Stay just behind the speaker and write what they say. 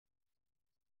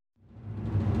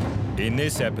In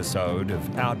this episode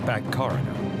of Outback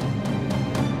Coroner.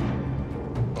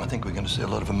 I think we're going to see a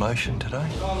lot of emotion today.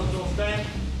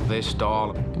 Their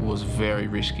style was very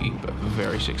risky, but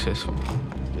very successful.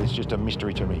 It's just a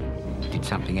mystery to me. Did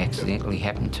something accidentally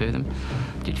happen to them?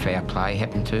 Did foul play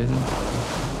happen to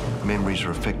them? Memories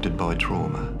are affected by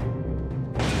trauma.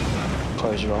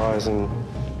 Close your eyes and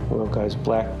the world goes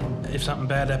black. If something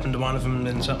bad happened to one of them,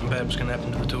 then something bad was going to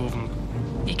happen to the two of them.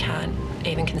 You can't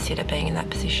even consider being in that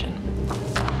position.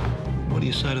 What do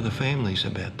you say to the families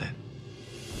about that?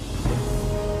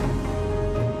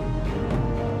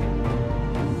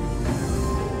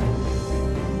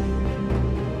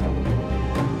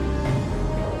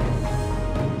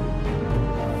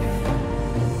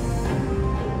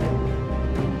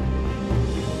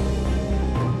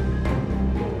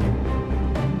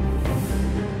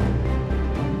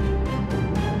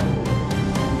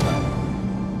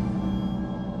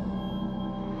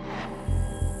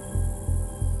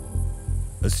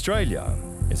 Australia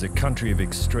is a country of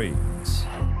extremes,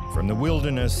 from the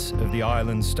wilderness of the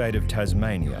island state of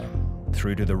Tasmania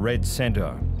through to the red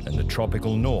centre and the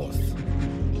tropical north.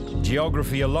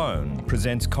 Geography alone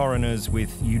presents coroners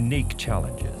with unique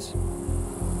challenges.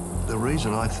 The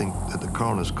reason I think that the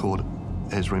Coroner's Court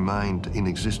has remained in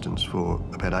existence for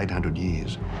about 800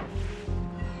 years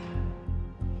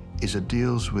is it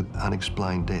deals with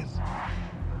unexplained death.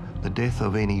 The death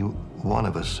of any one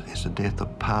of us is the death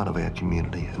of part of our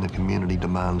community, and the community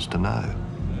demands to know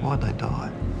why'd they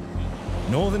die.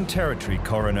 Northern Territory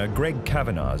Coroner Greg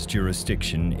Cavanagh's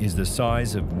jurisdiction is the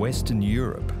size of Western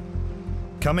Europe.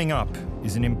 Coming up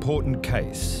is an important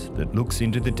case that looks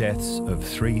into the deaths of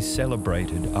 3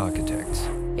 celebrated architects.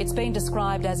 It's been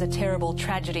described as a terrible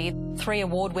tragedy. 3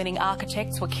 award-winning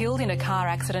architects were killed in a car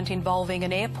accident involving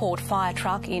an airport fire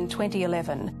truck in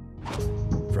 2011.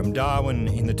 From Darwin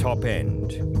in the top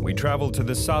end, we travel to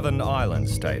the southern island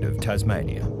state of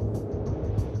Tasmania.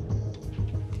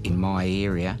 In my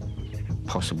area,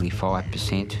 possibly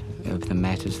 5% of the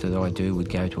matters that I do would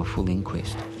go to a full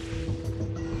inquest.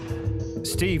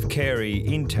 Steve Carey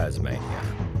in Tasmania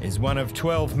is one of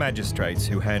 12 magistrates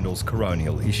who handles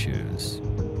coronial issues.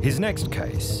 His next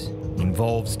case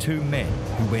involves 2 men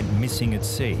who went missing at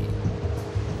sea.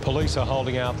 Police are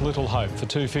holding out little hope for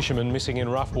 2 fishermen missing in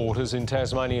rough waters in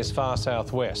Tasmania's far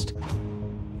southwest.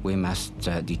 We must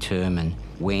determine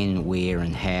when, where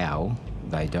and how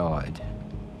they died,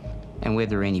 and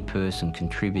whether any person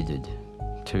contributed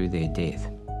to their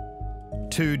death.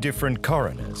 2 different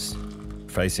coroners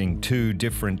facing 2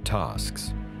 different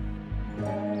tasks.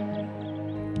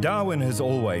 Darwin has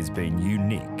always been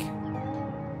unique.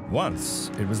 Once,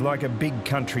 it was like a big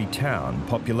country town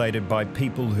populated by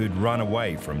people who'd run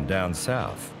away from down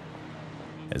south.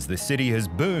 As the city has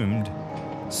boomed,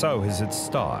 so has its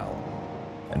style.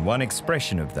 And one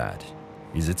expression of that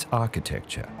is its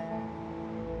architecture.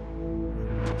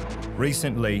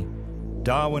 Recently,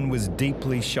 Darwin was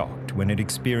deeply shocked when it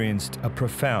experienced a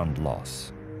profound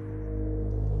loss.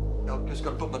 I've just got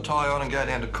to put my tie on and go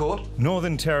down to court.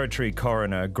 Northern Territory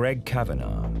Coroner Greg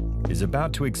Cavanagh is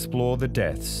about to explore the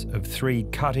deaths of 3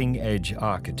 cutting-edge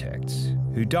architects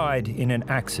who died in an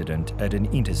accident at an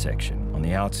intersection on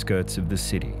the outskirts of the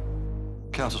city.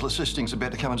 Counsel assisting's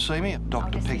about to come and see me.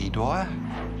 Dr. Peggy Dwyer.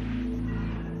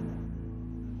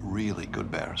 Really good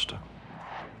barrister.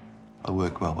 I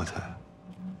work well with her.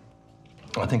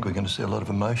 I think we're going to see a lot of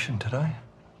emotion today.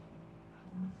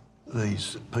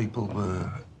 These people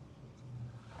were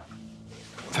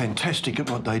fantastic at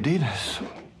what they did as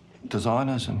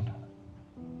designers and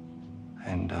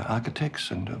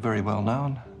architects, and very well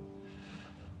known.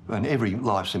 And every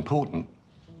life's important,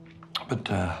 but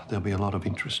there'll be a lot of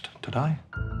interest today.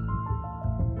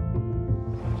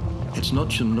 It's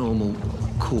not your normal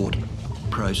court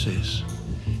process.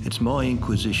 It's my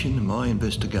inquisition and my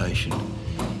investigation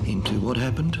into what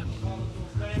happened,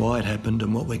 why it happened,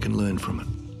 and what we can learn from it.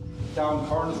 Darwin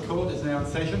Coroner's Court is now in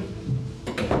session.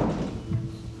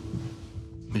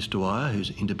 Ms. Dwyer,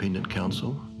 who's independent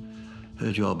counsel,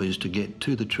 her job is to get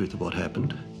to the truth of what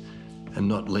happened and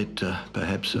not let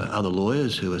perhaps other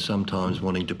lawyers who are sometimes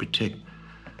wanting to protect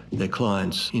their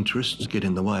clients' interests get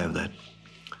in the way of that.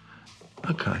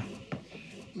 OK.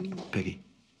 Peggy.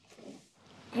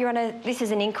 Your Honour, this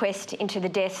is an inquest into the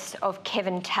deaths of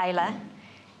Kevin Taylor,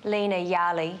 Lena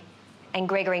Yarley and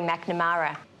Gregory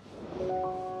McNamara.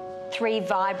 3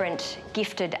 vibrant,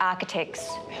 gifted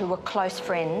architects who were close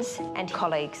friends and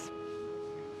colleagues.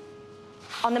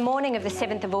 On the morning of the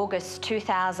 7th of August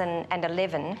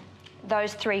 2011,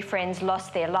 those 3 friends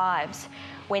lost their lives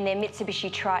when their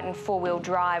Mitsubishi Triton 4-wheel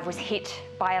drive was hit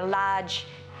by a large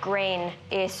green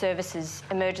Air Services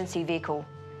emergency vehicle.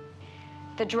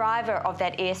 The driver of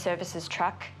that air services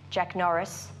truck, Jack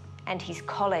Norris, and his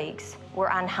colleagues were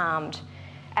unharmed,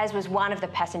 as was one of the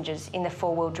passengers in the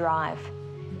four-wheel drive.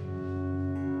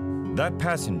 That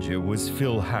passenger was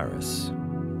Phil Harris,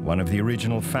 one of the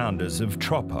original founders of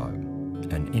Troppo,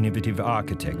 an innovative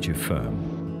architecture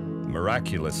firm.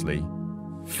 Miraculously,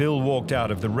 Phil walked out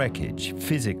of the wreckage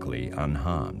physically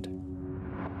unharmed.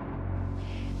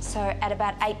 So at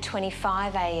about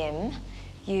 8:25 a.m,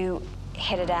 you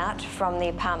headed out from the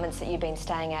apartments that you've been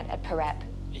staying at Parap.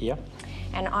 Yep.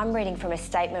 And I'm reading from a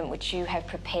statement which you have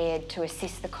prepared to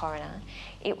assist the coroner.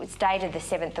 It was dated the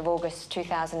 7th of August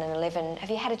 2011. Have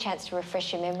you had a chance to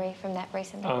refresh your memory from that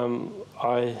recently?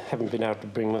 I haven't been able to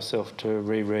bring myself to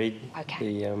reread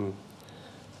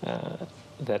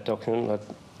that document.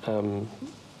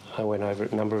 I went over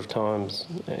it a number of times,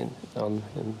 and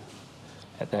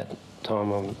at that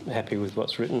time I'm happy with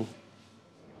what's written.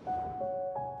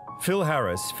 Phil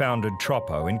Harris founded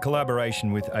Troppo in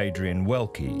collaboration with Adrian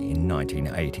Welke in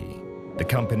 1980. The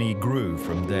company grew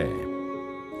from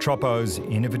there. Troppo's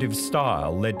innovative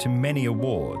style led to many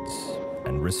awards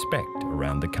and respect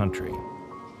around the country.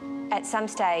 At some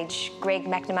stage, Greg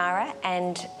McNamara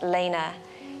and Lena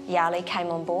Yarley came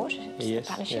on board. Yes,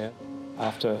 partnership. Yeah.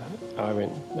 After I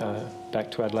went back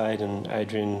to Adelaide, and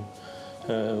Adrian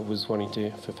was wanting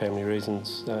to, for family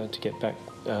reasons, to get back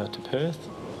to Perth.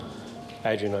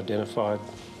 Adrian identified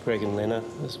Greg and Lena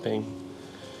as being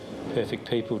perfect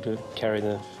people to carry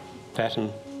the baton.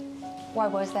 Why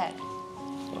was that?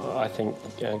 I think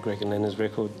Greg and Lena's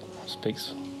record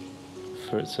speaks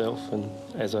for itself, and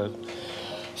as I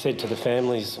said to the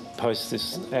families post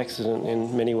this accident,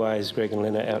 in many ways Greg and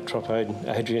Lena out-troppoed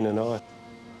Adrian and I.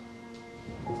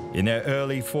 In their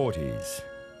early 40s,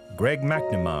 Greg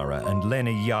McNamara and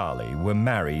Lena Yarley were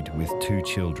married with 2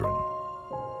 children.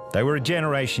 They were a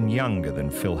generation younger than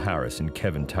Phil Harris and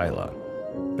Kevin Taylor,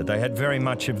 but they had very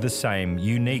much of the same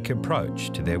unique approach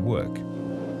to their work.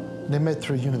 They met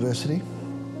through university.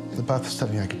 They both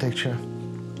studying architecture,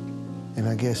 and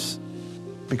I guess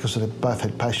because they both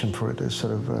had passion for it, they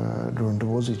sort of drawn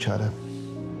towards each other.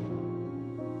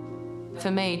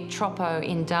 For me, Troppo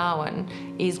in Darwin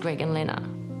is Greg and Lena.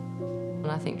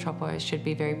 And I think Troppo should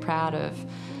be very proud of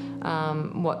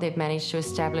what they've managed to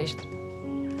establish.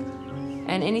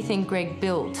 And anything Greg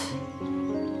built,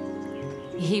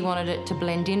 he wanted it to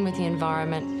blend in with the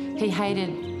environment. He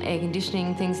hated air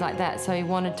conditioning, things like that, so he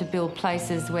wanted to build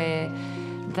places where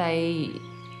they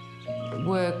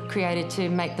were created to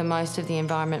make the most of the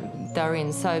environment they're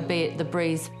in. So be it the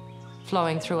breeze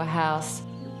flowing through a house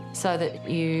so that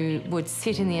you would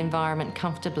sit in the environment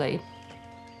comfortably.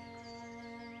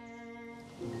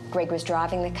 Greg was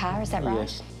driving the car, is that right?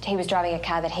 Yes. He was driving a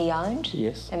car that he owned?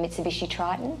 Yes. A Mitsubishi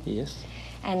Triton? Yes.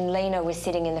 And Lena was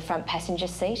sitting in the front passenger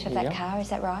seat of that car, is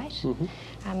that right?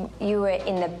 Mm-hmm. You were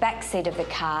in the back seat of the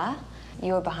car,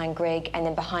 you were behind Greg, and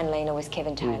then behind Lena was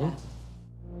Kevin Taylor.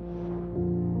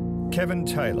 Kevin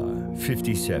Taylor,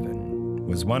 57,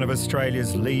 was one of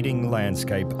Australia's leading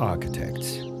landscape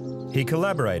architects. He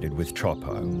collaborated with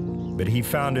Troppo, but he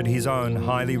founded his own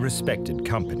highly respected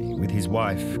company with his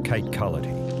wife, Kate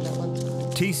Cullity.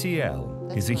 TCL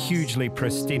is a hugely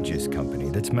prestigious company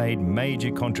that's made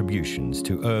major contributions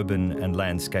to urban and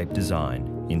landscape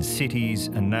design in cities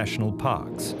and national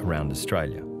parks around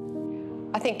Australia.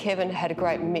 I think Kevin had a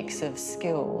great mix of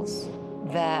skills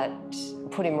that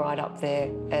put him right up there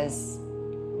as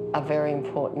a very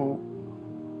important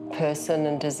person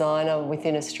and designer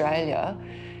within Australia,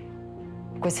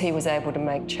 because he was able to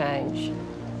make change.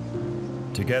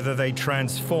 Together they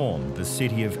transformed the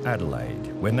city of Adelaide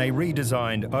when they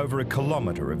redesigned over a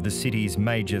kilometre of the city's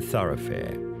major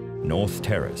thoroughfare, North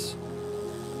Terrace.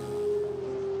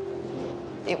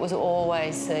 It was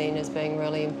always seen as being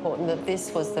really important that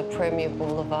this was the premier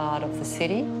boulevard of the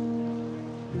city.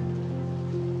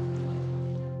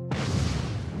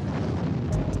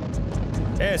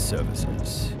 Air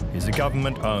Services is a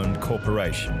government-owned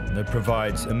corporation that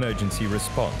provides emergency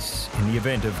response in the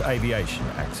event of aviation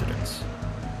accidents.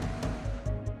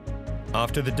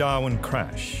 After the Darwin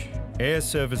crash, Air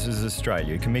Services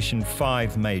Australia commissioned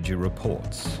 5 major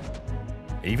reports.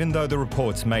 Even though the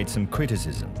reports made some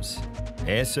criticisms,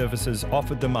 Air Services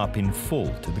offered them up in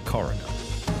full to the coroner.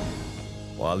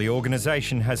 While the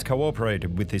organisation has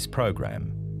cooperated with this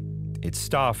program, its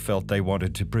staff felt they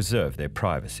wanted to preserve their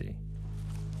privacy.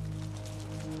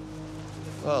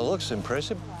 Well, it looks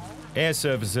impressive. Air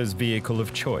Services' vehicle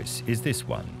of choice is this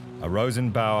one, a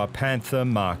Rosenbauer Panther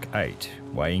Mark 8,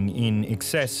 weighing in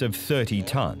excess of 30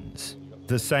 tonnes,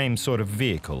 the same sort of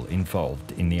vehicle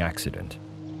involved in the accident.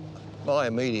 My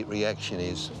immediate reaction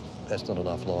is, that's not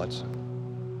enough lights.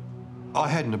 I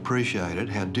hadn't appreciated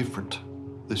how different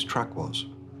this truck was.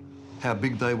 How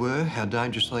big they were, how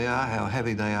dangerous they are, how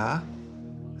heavy they are,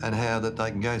 and how that they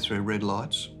can go through red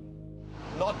lights.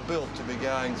 Not built to be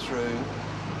going through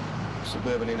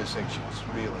suburban intersections,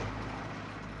 really.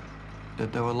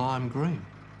 That they were lime green.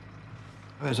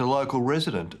 As a local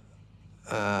resident,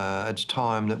 it's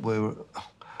time that we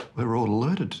were all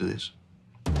alerted to this.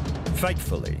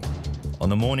 Fatefully, on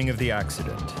the morning of the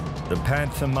accident, the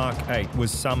Panther Mark 8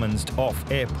 was summoned off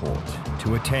airport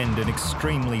to attend an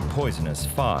extremely poisonous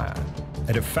fire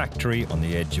at a factory on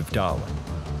the edge of Darwin.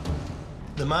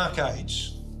 The Mark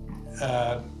 8s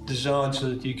are designed so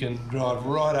that you can drive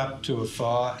right up to a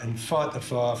fire and fight the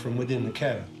fire from within the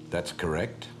cabin. That's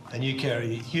correct. And you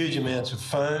carry huge amounts of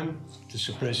foam to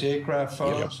suppress aircraft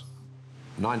fires.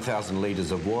 9,000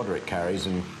 litres of water it carries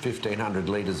and 1,500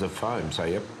 litres of foam, so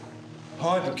yep.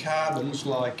 Hydrocarbons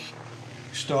like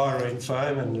styrene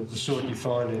foam and the sort you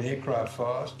find in aircraft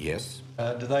fires. Yes.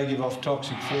 Do they give off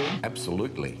toxic fumes?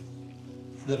 Absolutely.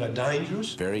 That are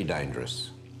dangerous? Very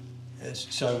dangerous. Yes.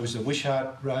 So was the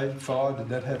Wishart Road fire, did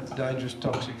that have dangerous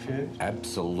toxic fumes?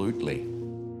 Absolutely.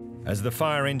 As the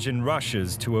fire engine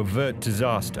rushes to avert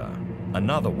disaster,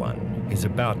 another one is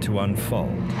about to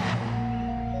unfold.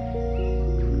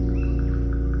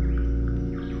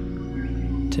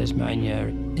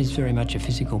 Tasmania is very much a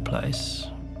physical place,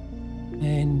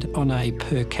 and on a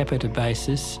per capita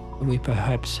basis, we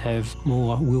perhaps have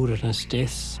more wilderness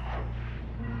deaths,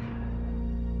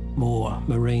 more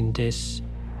marine deaths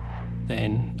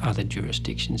than other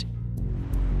jurisdictions.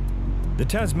 The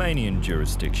Tasmanian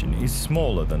jurisdiction is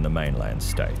smaller than the mainland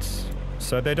states,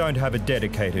 so they don't have a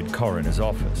dedicated coroner's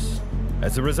office.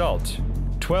 As a result,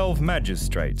 12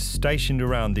 magistrates stationed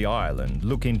around the island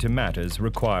look into matters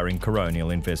requiring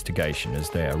coronial investigation as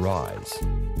they arise.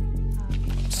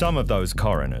 Some of those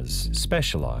coroners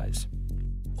specialise.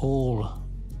 All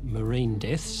marine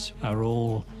deaths are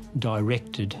all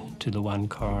directed to the one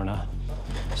coroner,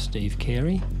 Steve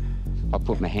Carey. I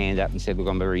put my hand up and said, look,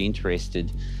 I'm very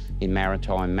interested in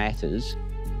maritime matters,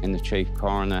 and the Chief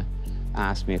Coroner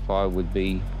asked me if I would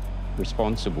be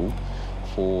responsible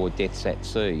for deaths at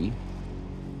sea.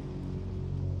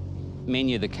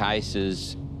 Many of the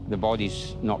cases, the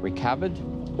body's not recovered,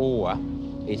 or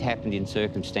it happened in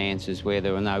circumstances where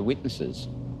there were no witnesses.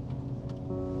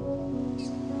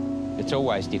 It's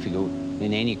always difficult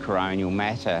in any coronial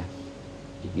matter.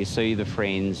 You see the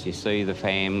friends, you see the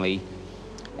family,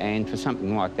 and for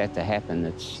something like that to happen,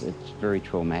 it's very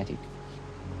traumatic.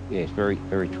 Yeah, it's very,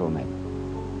 very traumatic.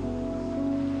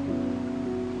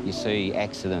 You see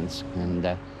accidents,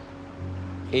 and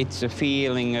it's a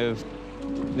feeling of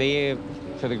there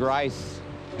for the grace,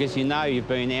 because you know you've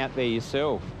been out there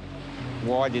yourself.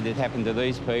 Why did it happen to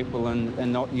these people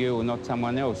and not you or not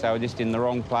someone else? They were just in the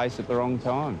wrong place at the wrong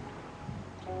time.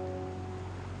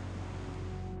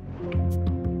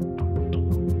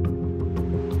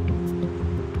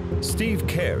 Steve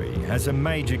Carey has a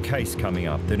major case coming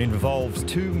up that involves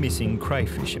two missing cray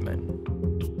fishermen.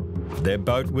 Their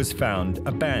boat was found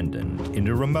abandoned in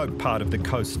a remote part of the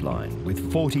coastline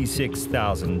with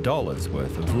 $46,000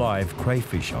 worth of live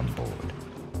crayfish on board.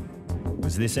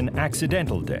 Was this an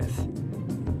accidental death,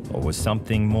 or was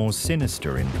something more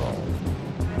sinister involved?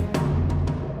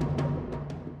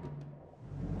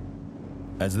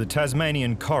 As the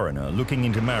Tasmanian coroner looking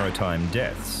into maritime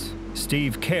deaths,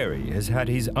 Steve Carey has had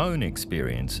his own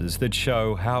experiences that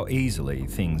show how easily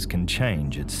things can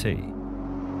change at sea.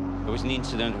 There was an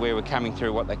incident where we're coming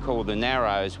through what they call the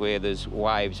Narrows, where there's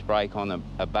waves break on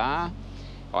a bar.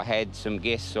 I had some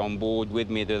guests on board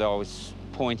with me that I was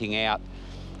pointing out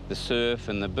the surf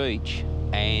and the beach,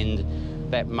 and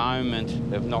that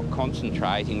moment of not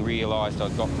concentrating, realised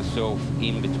I'd got myself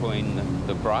in between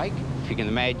the break. If you can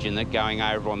imagine it, going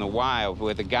over on the wave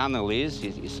where the gunnel is,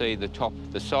 you see the top,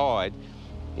 the side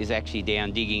is actually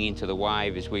down digging into the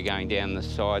wave as we're going down the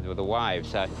side of the wave.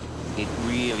 So it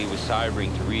really was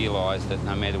sobering to realise that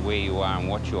no matter where you are and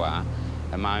what you are,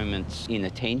 a moment's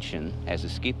inattention as a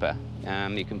skipper,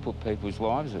 you can put people's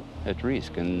lives at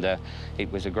risk, and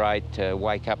it was a great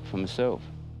wake up for myself.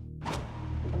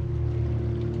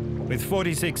 With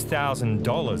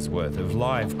 $46,000 worth of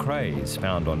live crays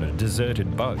found on a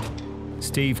deserted boat,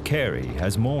 Steve Carey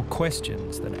has more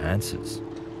questions than answers.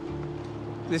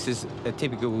 This is a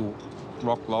typical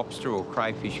rock lobster or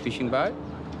crayfish fishing boat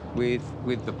with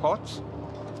the pots.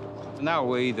 And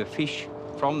they'll either fish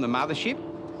from the mothership,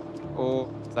 or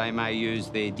they may use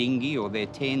their dinghy or their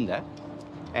tender.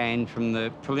 And from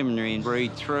the preliminary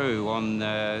read through on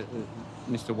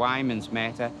Mr. Wayman's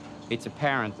matter, it's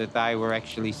apparent that they were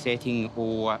actually setting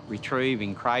or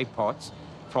retrieving cray pots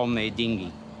from their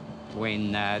dinghy.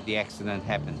 when the accident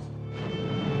happened.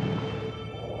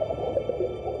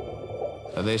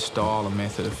 Their style and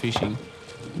method of fishing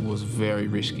was very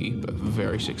risky, but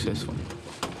very successful.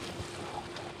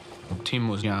 Tim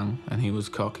was young and he was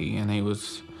cocky and he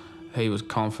was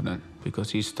confident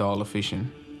because his style of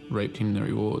fishing reaped him the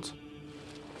rewards.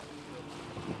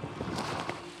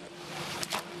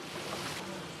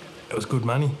 It was good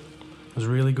money. It was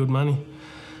really good money.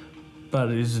 But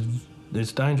it's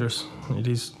dangerous. It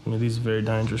is a very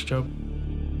dangerous job.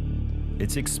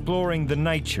 It's exploring the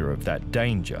nature of that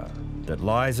danger that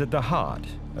lies at the heart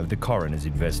of the coroner's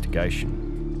investigation.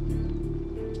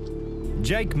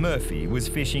 Jake Murphy was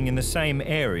fishing in the same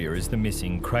area as the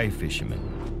missing cray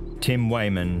fishermen, Tim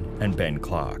Wayman and Ben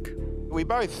Clark. We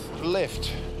both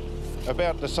left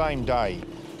about the same day.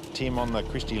 Tim on the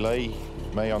Christie Lee,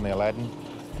 me on the Aladdin.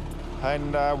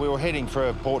 And we were heading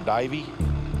for Port Davey.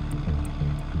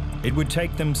 It would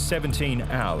take them 17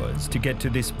 hours to get to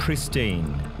this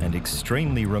pristine and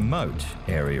extremely remote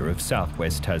area of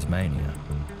southwest Tasmania.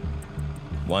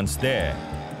 Once there,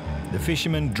 the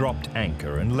fishermen dropped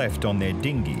anchor and left on their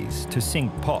dinghies to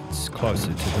sink pots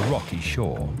closer to the rocky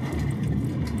shore.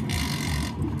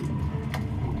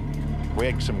 We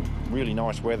had some really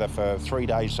nice weather for 3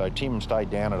 days, so Tim stayed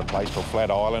down at a place called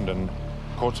Flat Island and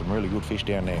caught some really good fish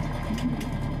down there.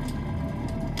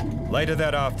 Later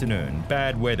that afternoon,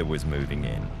 bad weather was moving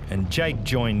in, and Jake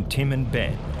joined Tim and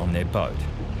Ben on their boat.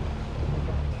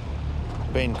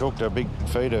 Ben cooked a big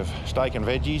feed of steak and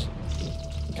veggies,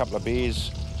 a couple of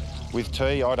beers with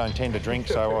tea. I don't tend to drink,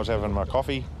 so I was having my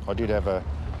coffee. I did have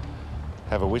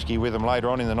a whiskey with them later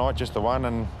on in the night, just the one,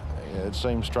 and it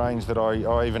seemed strange that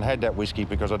I even had that whiskey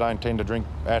because I don't tend to drink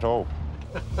at all.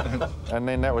 And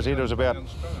then that was it. It was about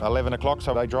 11 o'clock,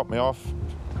 so they dropped me off.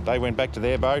 They went back to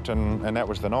their boat, and that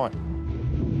was the night.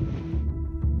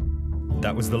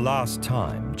 That was the last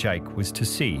time Jake was to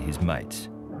see his mates.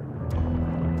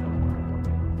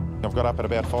 I've got up at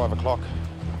about 5 o'clock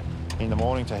in the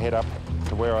morning to head up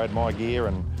to where I had my gear,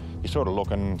 and you're sort of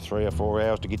looking 3 or 4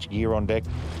 hours to get your gear on deck.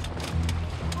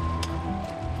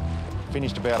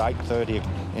 Finished about 8:30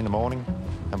 in the morning,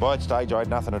 and by that stage I had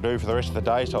nothing to do for the rest of the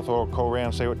day, so I thought I'd call around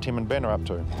and see what Tim and Ben are up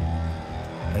to.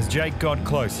 As Jake got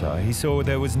closer, he saw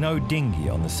there was no dinghy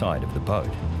on the side of the boat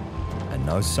and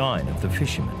no sign of the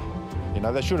fishermen. You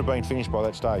know, they should have been finished by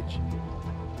that stage.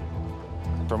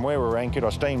 From where we were anchored, I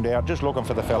steamed out just looking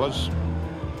for the fellas.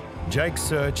 Jake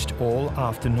searched all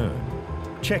afternoon,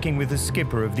 checking with the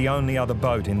skipper of the only other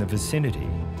boat in the vicinity,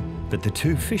 but the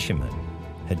two fishermen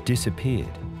had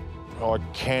disappeared. I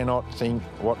cannot think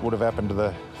what would have happened to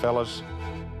the fellas.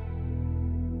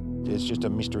 It's just a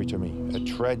mystery to me. A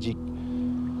tragic,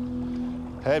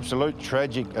 absolute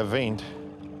tragic event.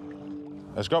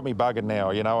 It's got me buggered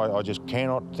now, you know, I just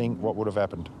cannot think what would have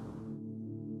happened.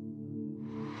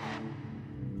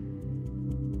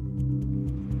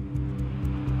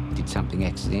 Did something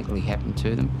accidentally happen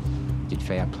to them? Did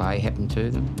foul play happen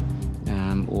to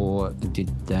them? Or did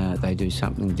they do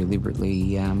something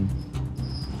deliberately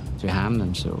to harm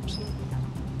themselves?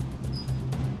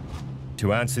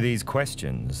 To answer these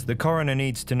questions, the coroner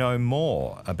needs to know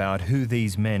more about who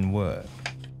these men were.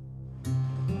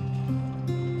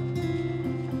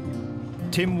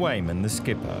 Tim Wayman, the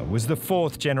skipper, was the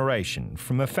fourth generation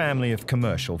from a family of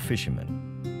commercial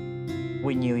fishermen.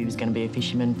 We knew he was going to be a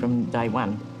fisherman from day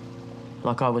one.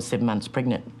 Like I was 7 months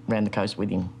pregnant, around the coast with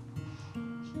him.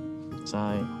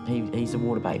 So he's a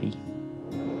water baby.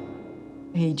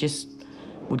 He just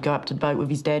would go up to the boat with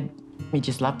his dad. He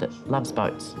just loved it, loves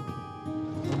boats.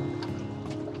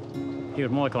 He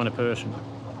was my kind of person.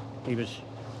 He was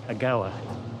a goer.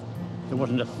 There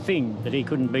wasn't a thing that he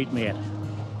couldn't beat me at.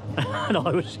 and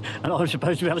I was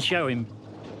supposed to be able to show him.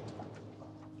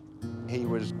 He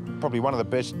was probably one of the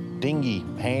best dinghy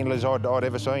handlers I'd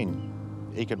ever seen.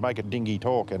 He could make a dinghy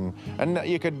talk, and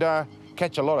you could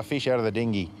catch a lot of fish out of the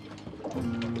dinghy.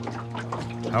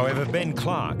 However, Ben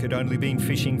Clark had only been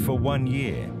fishing for 1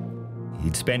 year.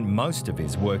 He'd spent most of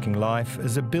his working life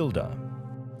as a builder.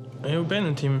 Yeah, Ben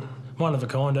and Tim, one of a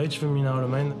kind, each of them, you know what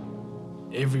I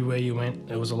mean? Everywhere you went,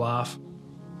 there was a laugh.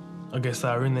 I guess they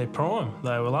were in their prime.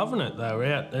 They were loving it. They were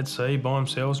out at sea by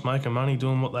themselves, making money,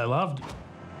 doing what they loved.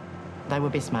 They were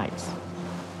best mates.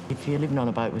 If you're living on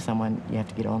a boat with someone, you have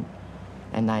to get on.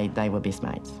 And they were best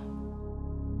mates.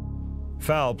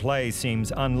 Foul play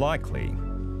seems unlikely,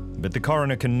 but the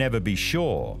coroner can never be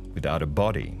sure without a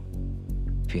body.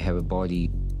 If you have a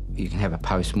body, you can have a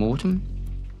post-mortem,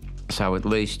 so at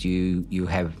least you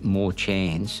have more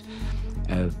chance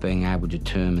of being able to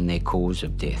determine their cause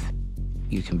of death.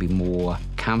 You can be more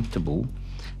comfortable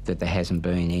that there hasn't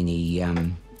been any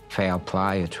foul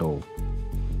play at all.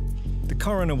 The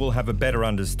coroner will have a better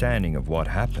understanding of what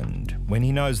happened when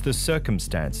he knows the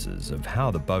circumstances of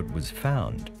how the boat was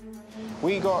found.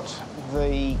 We got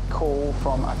the call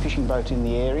from a fishing boat in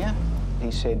the area.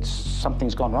 He said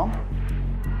something's gone wrong.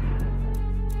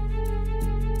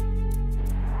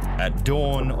 At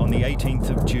dawn on the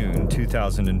 18th of June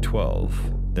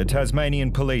 2012, the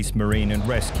Tasmanian Police, Marine and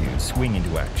Rescue swing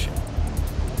into action.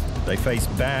 They face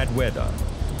bad weather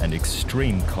and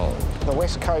extreme cold. The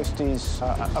west coast is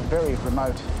a very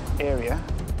remote area.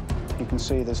 You can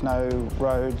see there's no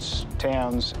roads,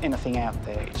 towns, anything out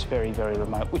there. It's very, very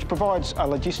remote, which provides a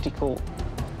logistical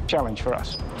challenge for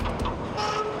us.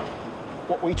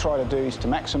 What we try to do is to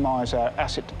maximise our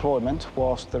asset deployment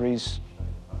whilst there is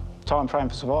time frame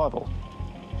for survival.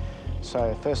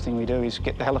 So first thing we do is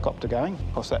get the helicopter going,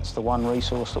 because that's the one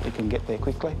resource that we can get there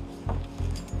quickly.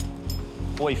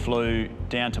 We flew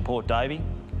down to Port Davey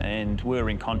and we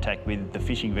were in contact with the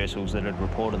fishing vessels that had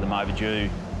reported them overdue.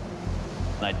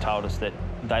 They told us that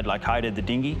they'd located the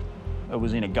dinghy. It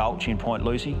was in a gulch in Point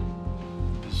Lucy.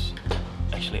 It's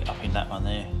actually up in that one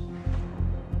there.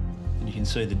 And you can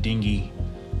see the dinghy,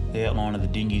 the outline of the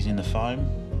dinghy's in the foam.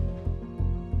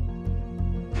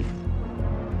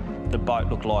 The boat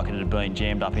looked like it had been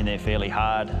jammed up in there fairly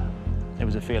hard. There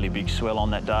was a fairly big swell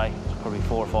on that day, probably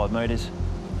 4 or 5 metres.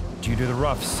 Due to the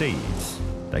rough seas,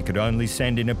 they could only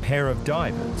send in a pair of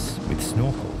divers with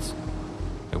snorkels.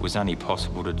 It was only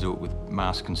possible to do it with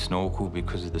mask and snorkel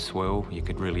because of the swell. You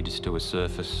could really just do a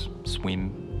surface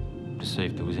swim to see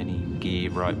if there was any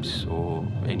gear, ropes or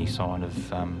any sign of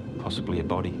possibly a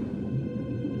body.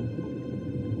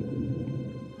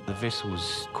 The vessel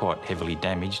was quite heavily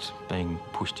damaged, being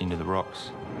pushed into the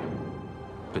rocks,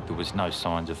 but there was no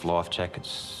signs of life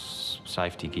jackets,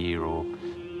 safety gear or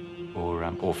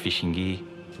fishing gear.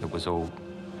 It was all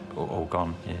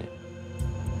gone, yeah.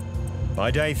 By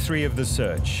day 3 of the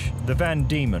search, the Van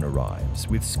Diemen arrives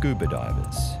with scuba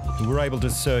divers who were able to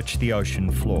search the ocean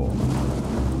floor.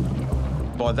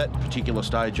 By that particular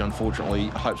stage, unfortunately,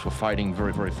 hopes were fading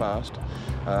very, very fast.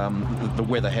 The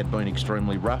weather had been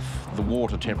extremely rough. The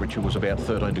water temperature was about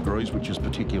 13 degrees, which is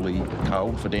particularly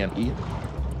cold for down here.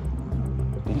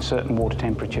 In certain water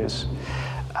temperatures,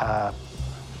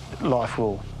 life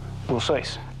will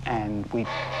cease, and we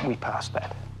passed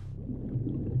that.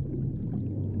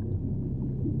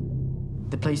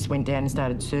 The police went down and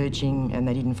started searching and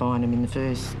they didn't find him in the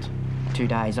first 2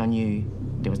 days. I knew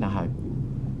there was no hope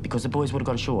because the boys would have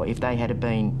got ashore. If they had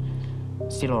been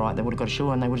still all right, they would have got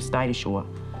ashore and they would have stayed ashore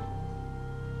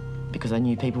because they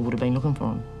knew people would have been looking for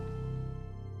them.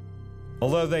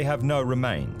 Although they have no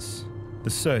remains, the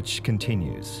search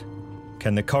continues.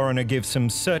 Can the coroner give some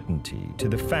certainty to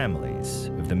the families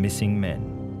of the missing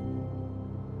men?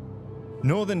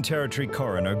 Northern Territory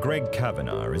Coroner Greg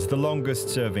Cavanagh is the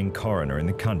longest-serving coroner in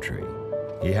the country.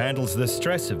 He handles the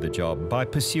stress of the job by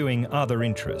pursuing other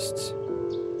interests.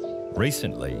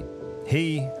 Recently,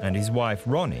 he and his wife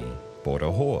Ronnie bought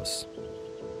a horse.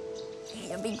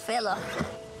 He's a big fella.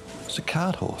 It's a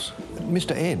cart horse.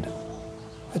 Mr. Ed.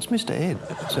 It's Mr. Ed.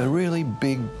 It's a really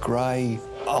big, grey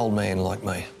old man like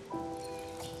me.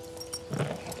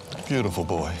 Beautiful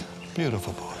boy.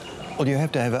 Beautiful boy. Well, you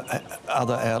have to have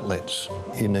other outlets.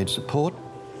 You need support.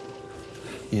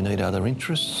 You need other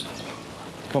interests.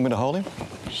 Want me to hold him?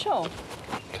 Sure.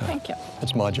 Okay. Thank you.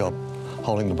 It's my job,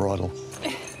 holding the bridle.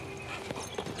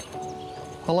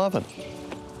 I love it.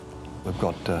 We've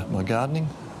got my gardening.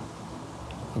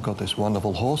 We've got this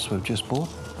wonderful horse we've just bought.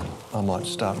 I might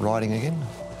start riding again.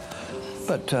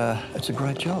 But it's a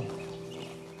great job.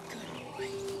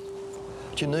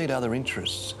 But you need other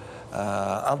interests.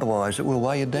 Otherwise, it will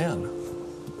weigh you down.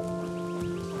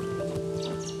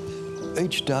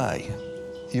 Each day,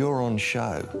 you're on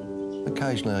show.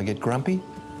 Occasionally, I get grumpy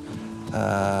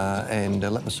and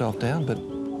let myself down, but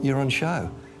you're on show.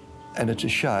 And it's a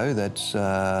show that's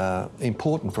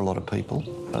important for a lot of people.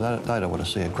 They don't want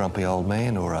to see a grumpy old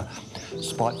man or a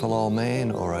spiteful old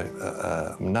man or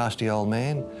a nasty old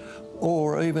man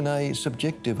or even a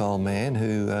subjective old man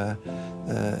who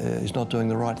is not doing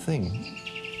the right thing.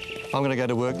 I'm going to go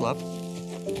to work, love.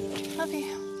 Love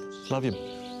you. Love you.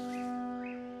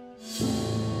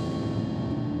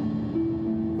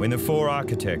 When the 4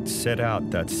 architects set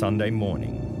out that Sunday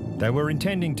morning, they were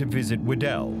intending to visit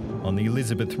Waddell on the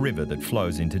Elizabeth River that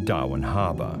flows into Darwin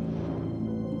Harbour.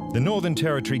 The Northern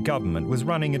Territory government was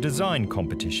running a design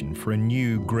competition for a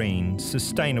new, green,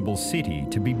 sustainable city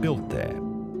to be built there,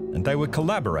 and they were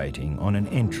collaborating on an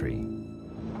entry.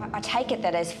 I take it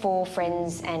that as 4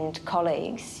 friends and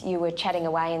colleagues, you were chatting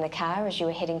away in the car as you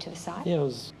were heading to the site? Yeah, it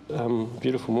was a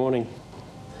beautiful morning.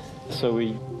 So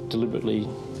we deliberately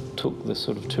took the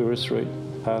sort of tourist route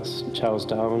past Charles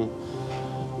Darwin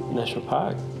National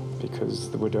Park because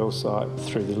the Waddell site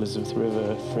through the Elizabeth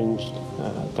River fringed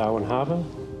Darwin Harbour.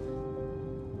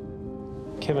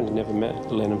 Kevin had never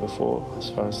met Lena before, as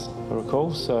far as I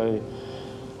recall, so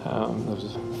there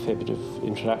was a fair bit of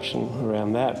introduction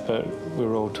around that, but we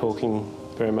were all talking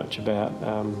very much about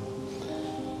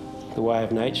the way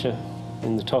of nature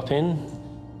in the top end.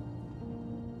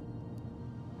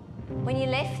 When you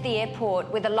left the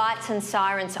airport, were the lights and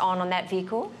sirens on that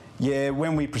vehicle? Yeah,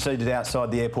 when we proceeded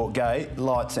outside the airport gate,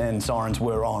 lights and sirens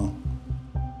were on.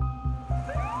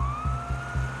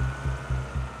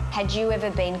 Had you ever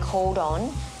been called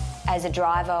on as a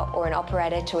driver or an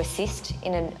operator to assist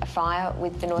in a fire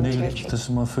with the Northern Territory? This is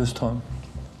my first time.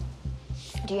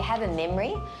 Do you have a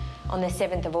memory on the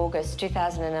 7th of August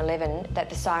 2011 that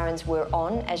the sirens were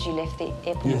on as you left the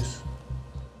airport? Yes.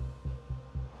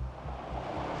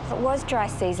 If it was dry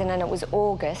season and it was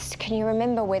August, can you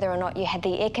remember whether or not you had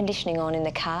the air conditioning on in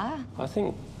the car? I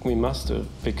think we must have,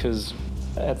 because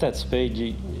at that speed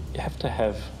you have to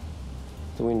have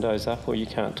the windows up or you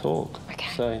can't talk.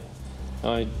 Okay. So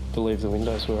I believe the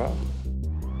windows were up.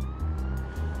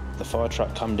 The fire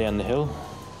truck come down the hill,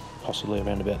 possibly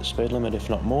around about the speed limit, if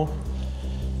not more,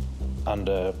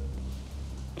 under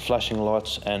flashing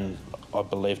lights, and I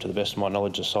believe, to the best of my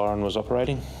knowledge, the siren was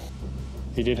operating.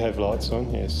 He did have lights on,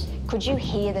 yes. Could you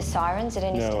hear the sirens at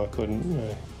any stage? No, I couldn't,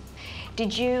 no.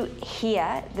 Did you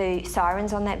hear the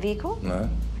sirens on that vehicle? No.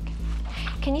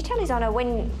 Can you tell His Honour,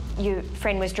 when your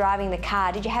friend was driving the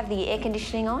car, did you have the air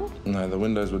conditioning on? No, the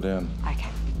windows were down. Okay.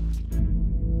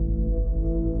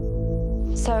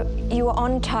 So you were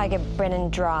on Tiger Brennan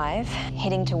Drive,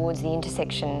 heading towards the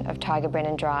intersection of Tiger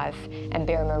Brennan Drive and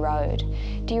Berrima Road.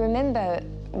 Do you remember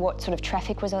what sort of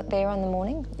traffic was there on the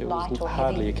morning? There Light was or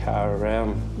hardly heavy? a car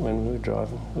around when we were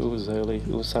driving. It was early, it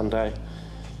was Sunday.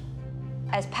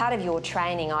 As part of your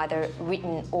training, either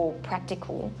written or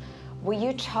practical, were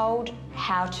you told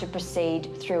how to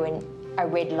proceed through a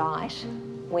red light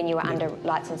when you were under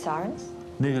lights and sirens?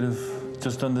 Negative.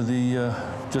 Just under the,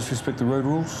 just respect the road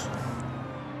rules.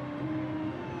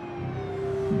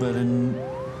 But in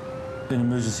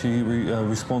emergency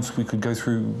response, we could go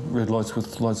through red lights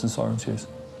with lights and sirens, yes.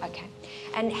 Okay.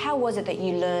 And how was it that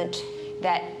you learnt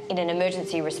that in an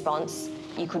emergency response,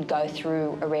 you could go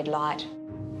through a red light?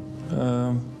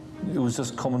 It was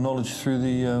just common knowledge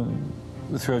through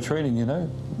our training, you know.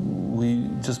 We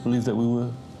just believed that we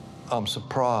were. I'm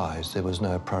surprised there was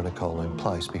no protocol in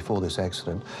place before this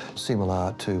accident,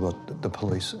 similar to what the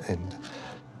police and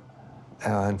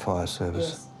our own fire service.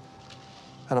 Yes.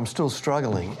 And I'm still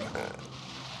struggling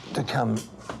to come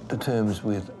to terms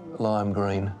with lime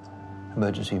green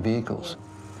emergency vehicles.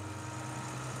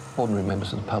 Ordinary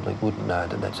members of the public wouldn't know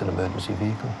that that's an emergency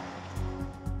vehicle.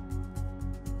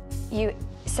 You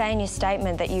say in your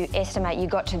statement that you estimate you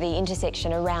got to the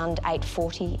intersection around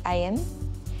 8:40 a.m?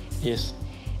 Yes.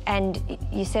 And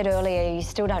you said earlier you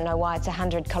still don't know why it's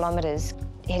 100 kilometres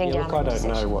heading down the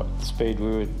intersection. I don't know what speed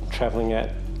we were travelling at.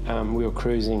 We were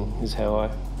cruising is how I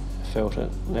felt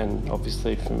it, and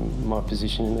obviously from my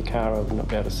position in the car I would not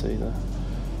be able to see the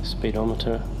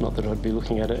speedometer, not that I'd be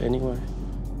looking at it anyway.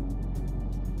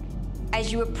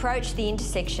 As you approached the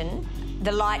intersection,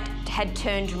 the light had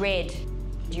turned red.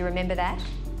 Do you remember that?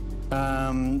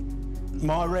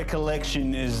 My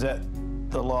recollection is that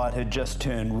the light had just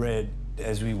turned red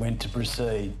as we went to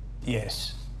proceed,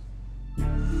 yes.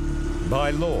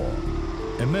 By law,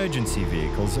 emergency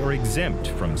vehicles are exempt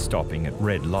from stopping at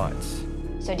red lights.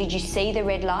 So did you see the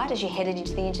red light as you headed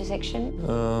into the intersection?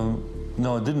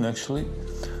 No, I didn't actually.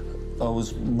 I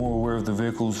was more aware of the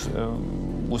vehicles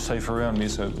were safe around me,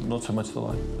 so not so much the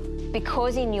light.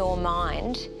 Because in your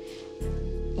mind,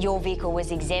 your vehicle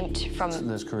was exempt from...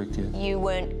 That's correct, yeah. You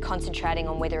weren't concentrating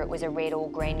on whether it was a red or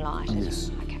green light? Yes.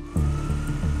 Okay.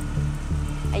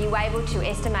 Are you able to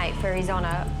estimate, for His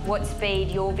Honour, what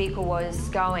speed your vehicle was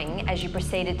going as you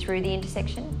proceeded through the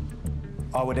intersection?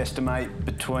 I would estimate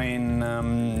between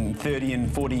 30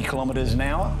 and 40 kilometres an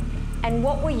hour. And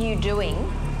what were you doing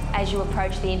as you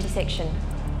approached the intersection?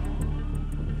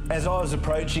 As I was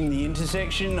approaching the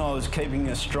intersection, I was keeping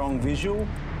a strong visual,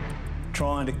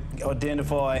 trying to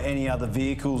identify any other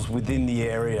vehicles within the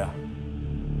area.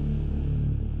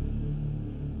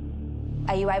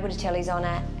 Are you able to tell His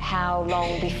Honour how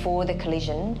long before the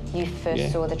collision you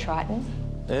first saw the Triton?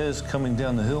 As coming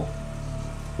down the hill,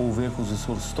 all vehicles had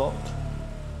sort of stopped.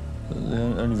 The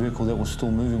only vehicle that was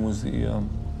still moving was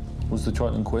the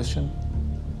Triton in question.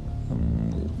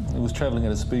 It was travelling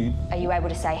at a speed. Are you able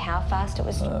to say how fast it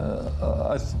was?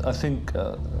 I think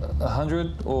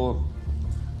 100, or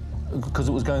because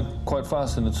it was going quite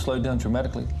fast and it slowed down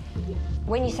dramatically.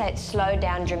 When you say it slowed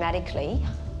down dramatically,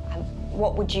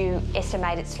 what would you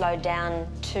estimate it slowed down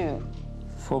to?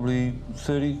 Probably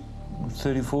 30,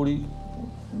 40.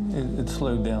 It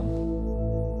slowed down.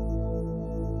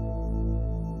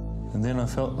 And then I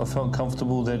felt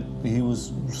comfortable that he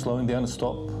was slowing down to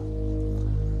stop.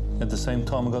 At the same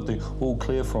time, I got the all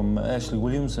clear from Ashley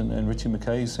Williams and Richie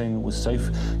McKay saying it was safe.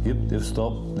 Yep, they've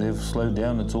stopped, they've slowed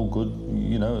down, it's all good,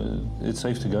 you know, it's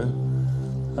safe to go.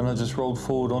 And I just rolled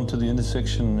forward onto the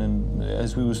intersection, and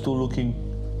as we were still looking,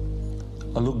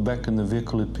 I looked back and the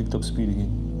vehicle had picked up speed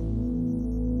again.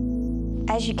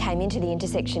 As you came into the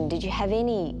intersection, did you have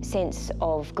any sense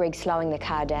of Greg slowing the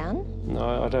car down?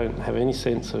 No, I don't have any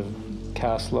sense of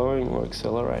car slowing or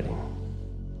accelerating.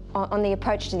 On the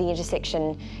approach to the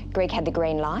intersection, Greg had the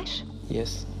green light?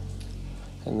 Yes.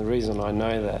 And the reason I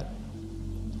know that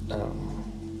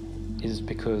is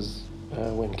because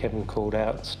when Kevin called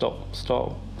out, stop,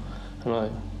 stop, and I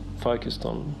focused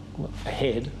on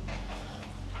ahead,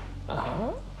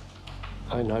 I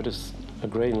noticed a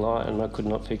green light and I could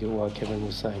not figure why Kevin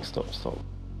was saying stop, stop.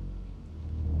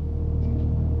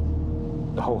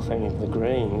 The whole thing of the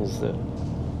green is that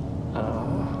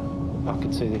I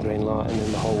could see the green light and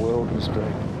then the whole world was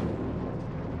green.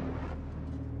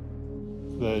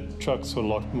 The truck sort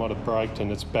of like might have braked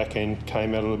and its back end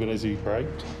came out a little bit as he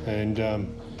braked, and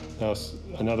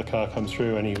another car come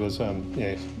through and he was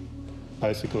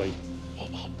basically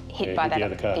hit by the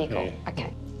other that car. vehicle. Yeah.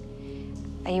 Okay.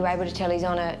 Are you able to tell His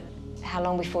Honour how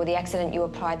long before the accident you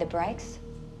applied the brakes?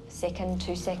 A second,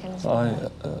 2 seconds? I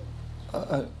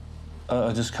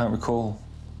just can't recall.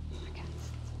 Okay.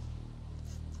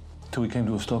 Till we came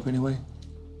to a stop anyway.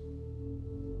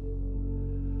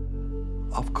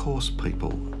 Of course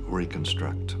people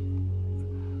reconstruct.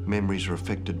 Memories are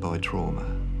affected by trauma.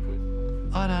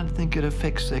 I don't think it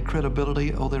affects their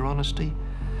credibility or their honesty.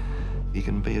 You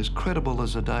can be as credible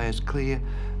as the day is clear,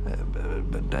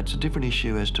 but that's a different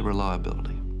issue as to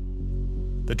reliability.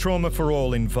 The trauma for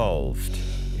all involved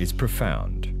is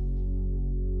profound.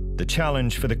 The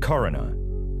challenge for the coroner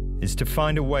is to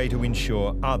find a way to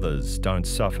ensure others don't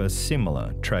suffer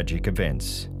similar tragic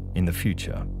events in the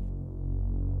future.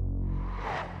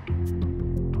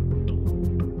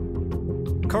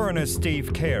 Coroner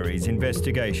Steve Carey's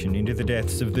investigation into the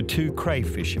deaths of the 2 cray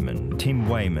fishermen, Tim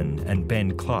Wayman and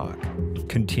Ben Clark,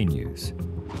 continues.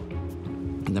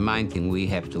 The main thing we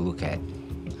have to look at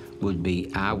would be,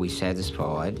 are we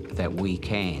satisfied that we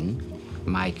can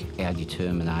make our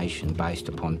determination based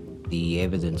upon the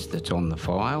evidence that's on the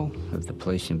file of the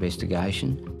police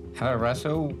investigation? Hello,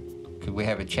 Russell. Could we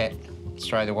have a chat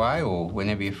straight away or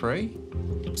whenever you're free?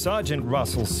 Sergeant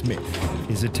Russell Smith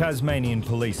is a Tasmanian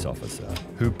police officer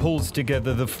who pulls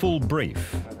together the full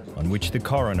brief on which the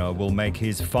coroner will make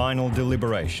his final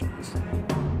deliberations.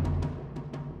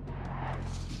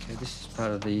 Okay, this is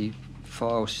part of the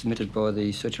file submitted by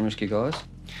the search and rescue guys,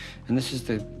 and this is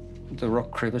the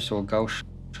rock crevice or gulch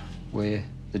where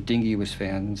the dinghy was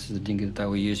found. This is the dinghy that they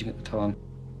were using at the time.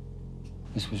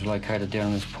 This was located down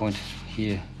on this point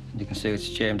here. You can see it's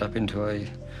jammed up into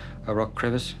a rock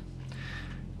crevice.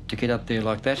 To get up there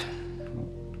like that,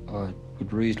 I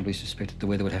would reasonably suspect that the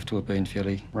weather would have to have been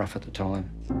fairly rough at the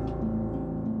time.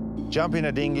 Jump in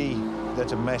a dinghy,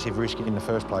 that's a massive risk in the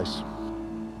first place.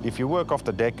 If you work off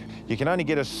the deck, you can only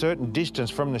get a certain distance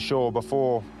from the shore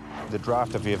before the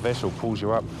draft of your vessel pulls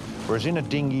you up. Whereas in a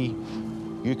dinghy,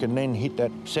 you can then hit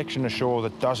that section of shore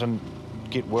that doesn't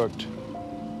get worked.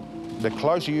 The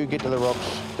closer you get to the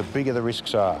rocks, the bigger the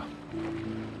risks are.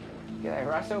 G'day,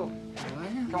 Russell.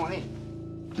 Come on in.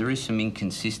 There is some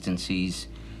inconsistencies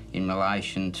in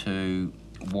relation to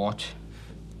what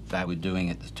they were doing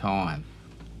at the time.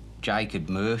 Jacob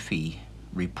Murphy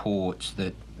reports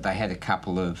that they had a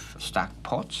couple of stuck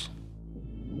pots.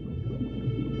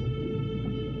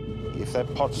 If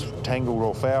that pot's tangled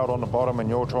or fouled on the bottom and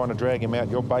you're trying to drag him out,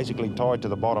 you're basically tied to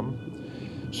the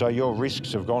bottom. So your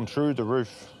risks have gone through the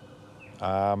roof.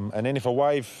 And then if a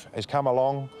wave has come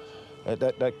along,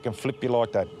 that can flip you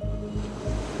like that.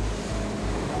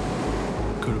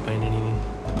 Could have been anything.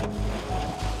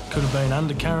 Could have been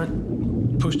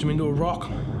undercurrent, pushed him into a rock.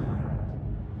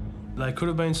 They could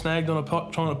have been snagged on a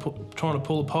pot, trying to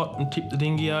pull a pot and tip the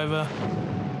dinghy over.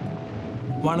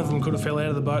 One of them could have fell out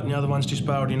of the boat and the other one's just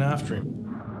barreled in after him.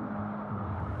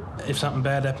 If something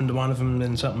bad happened to one of them,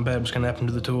 then something bad was going to happen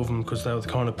to the 2 of them, because they were the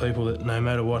kind of people that no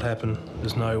matter what happened,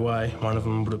 there's no way one of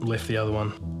them would have left the other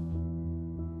one.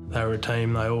 They were a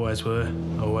team, they always were,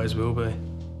 always will be.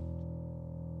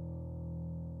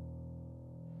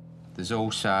 There's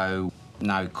also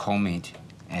no comment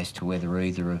as to whether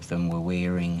either of them were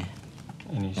wearing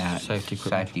any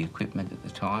safety equipment at the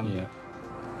time. Yeah.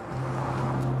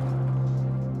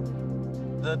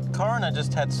 The coroner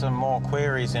just had some more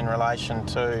queries in relation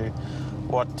to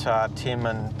what Tim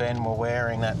and Ben were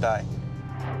wearing that day.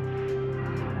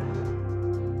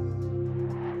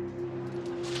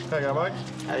 How you going, mate?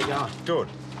 How you going? Good.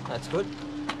 That's good.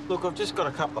 Look, I've just got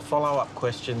a couple of follow-up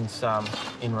questions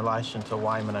in relation to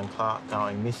Wayman and Clark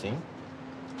going missing.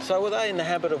 So were they in the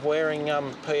habit of wearing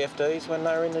PFDs when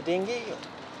they were in the dinghy?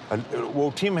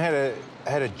 Well, Tim had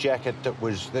a jacket that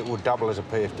would double as a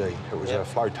PFD. It was a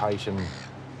flotation,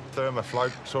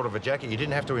 thermofloat sort of a jacket. You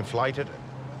didn't have to inflate it,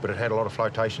 but it had a lot of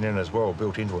flotation in it as well,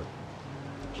 built into it.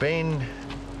 Ben,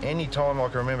 any time I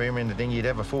can remember him in the dinghy, he'd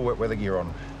have a full wet weather gear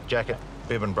on. Jacket,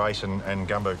 bib and brace and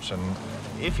gumboots. And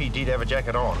if he did have a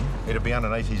jacket on, it'd be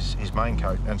underneath his main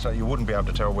coat, and so you wouldn't be able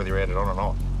to tell whether he had it on or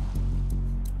not.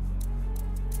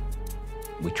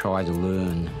 We try to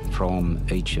learn from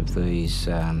each of these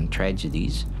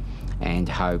tragedies and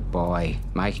hope by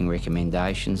making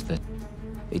recommendations that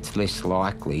it's less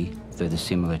likely that a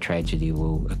similar tragedy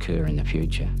will occur in the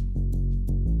future.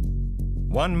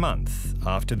 1 month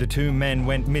after the two men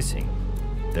went missing,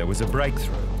 there was a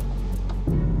breakthrough.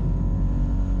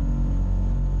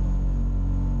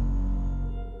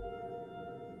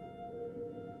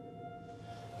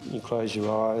 You close your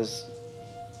eyes,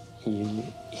 you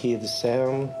hear the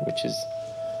sound, which is,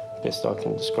 best I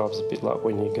can describe, is a bit like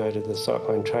when you go to the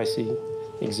Cyclone Tracy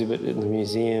exhibit in the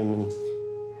museum and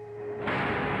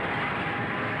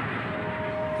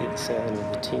hear the sound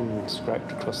of the tin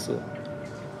scraped across the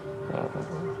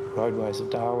roadways of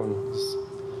Darwin. It's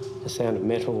the sound of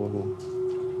metal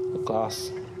and the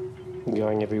glass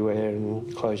going everywhere, and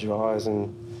you close your eyes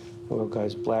and the world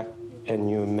goes black, and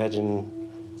you imagine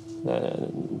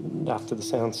after the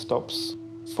sound stops,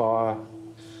 fire.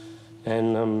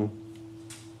 And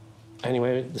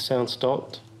anyway, the sound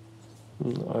stopped.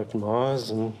 I opened my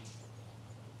eyes and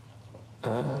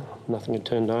nothing had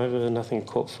turned over, nothing had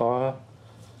caught fire.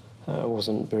 It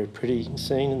wasn't a very pretty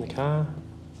scene in the car.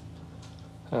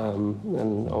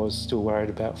 And I was still worried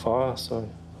about fire, so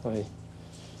I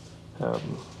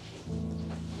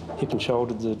hip and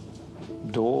shouldered the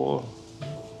door,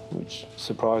 which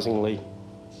surprisingly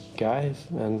gave,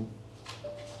 and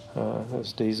there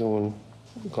was diesel and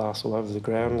glass all over the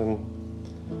ground,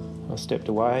 and I stepped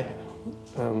away.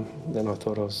 Then I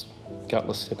thought I was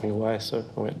gutless stepping away, so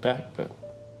I went back. But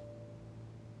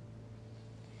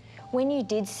when you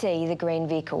did see the green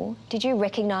vehicle, did you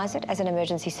recognise it as an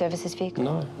emergency services vehicle?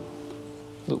 No. It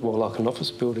looked more like an office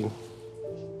building.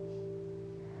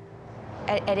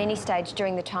 At any stage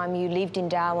during the time you lived in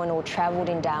Darwin or travelled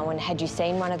in Darwin, had you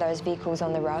seen one of those vehicles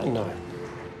on the road? No.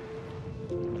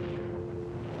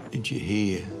 Did you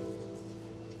hear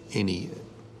any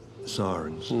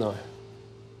sirens? No.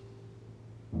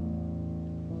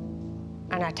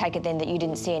 And I take it then that you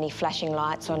didn't see any flashing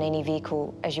lights on any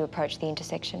vehicle as you approached the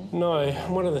intersection? No.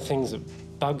 One of the things that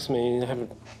bugs me,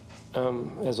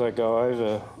 as I go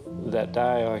over that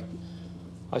day,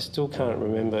 I still can't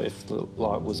remember if the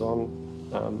light was on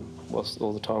whilst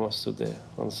all the time I stood there.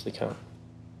 Honestly can't.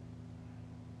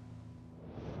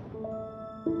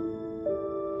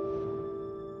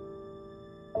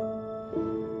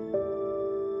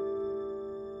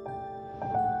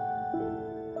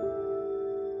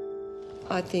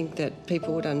 I think that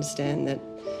people would understand that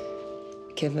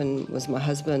Kevin was my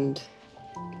husband,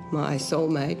 my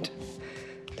soulmate,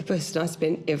 the person I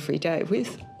spent every day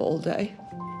with, all day.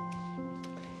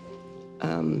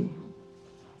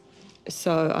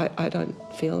 So I don't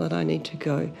feel that I need to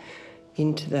go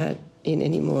into that in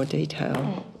any more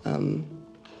detail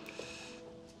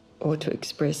or to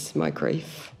express my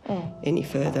grief any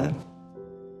further.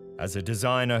 As a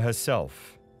designer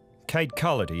herself, Kate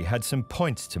Cullity had some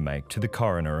points to make to the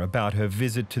coroner about her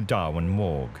visit to Darwin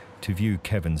Morgue to view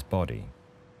Kevin's body.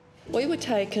 We were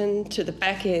taken to the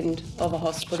back end of a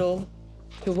hospital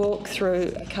to walk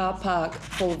through a car park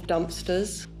full of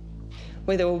dumpsters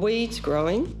where there were weeds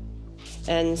growing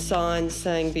and signs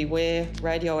saying, "Beware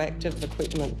radioactive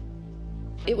equipment."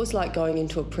 It was like going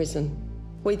into a prison.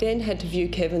 We then had to view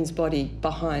Kevin's body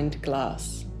behind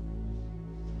glass.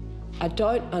 I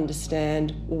don't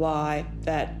understand why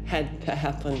that had to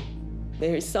happen.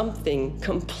 There is something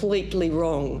completely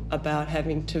wrong about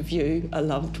having to view a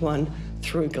loved one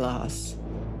through glass.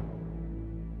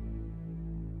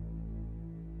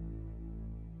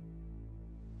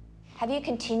 Have you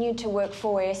continued to work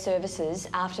for Air Services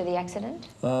after the accident?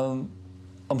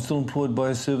 I'm still employed by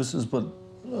Air Services, but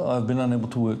I've been unable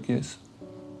to work, yes.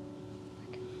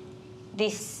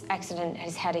 This accident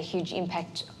has had a huge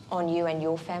impact on you and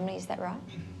your family, is that right?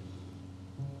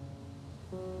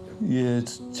 Yeah,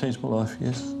 it's changed my life,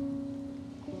 yes.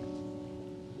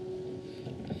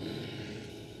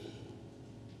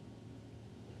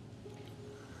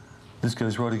 This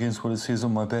goes right against what it says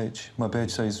on my badge. My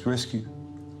badge says rescue,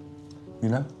 you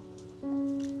know?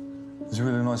 It's a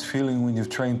really nice feeling when you've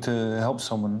trained to help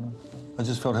someone. I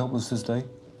just felt helpless this day.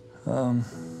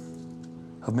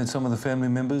 I've met some of the family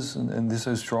members and they're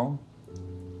so strong.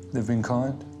 They've been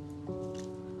kind.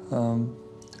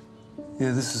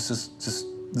 Yeah, this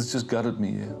just gutted me,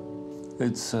 yeah.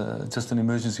 It's just an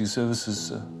emergency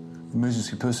services,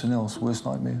 emergency personnel's worst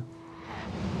nightmare.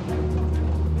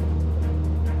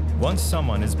 Once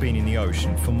someone has been in the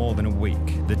ocean for more than a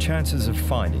week, the chances of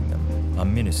finding them are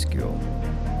minuscule.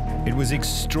 It was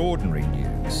extraordinary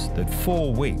news that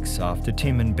 4 weeks after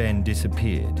Tim and Ben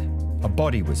disappeared, a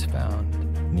body was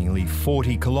found nearly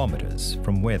 40 kilometres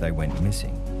from where they went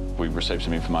missing. We received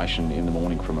some information in the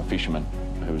morning from a fisherman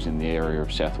who was in the area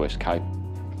of southwest Cape,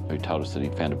 who told us that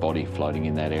he'd found a body floating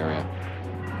in that area.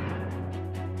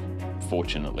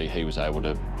 Fortunately, he was able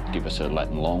to give us a lat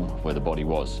and long where the body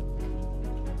was.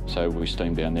 So we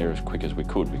steamed down there as quick as we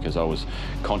could because I was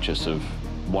conscious of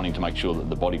wanting to make sure that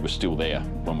the body was still there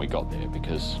when we got there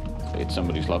because it's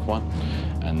somebody's loved one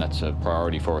and that's a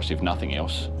priority for us if nothing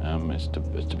else, is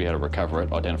to be able to recover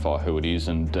it, identify who it is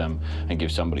and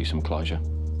give somebody some closure.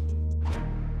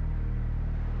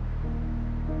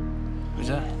 Who's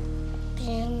that?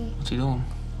 Ben. What's he doing?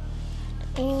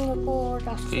 In the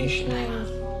water fishing.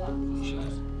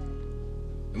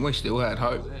 And we still had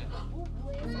hope.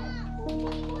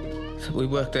 So we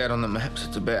worked out on the maps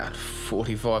it's about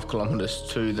 45 kilometres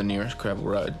to the nearest gravel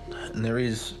road. And there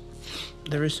is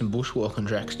some bushwalking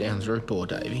tracks down through Port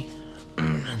Davey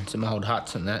and some old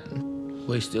huts and that. And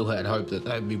we still had hope that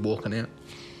they'd be walking out.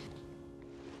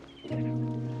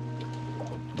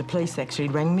 The police actually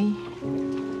rang me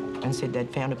and said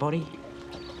they'd found a body,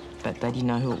 but they didn't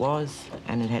know who it was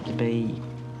and it had to be,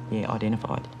 yeah,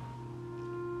 identified.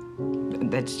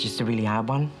 That's just a really hard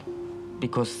one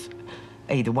because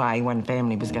either way, one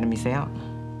family was going to miss out.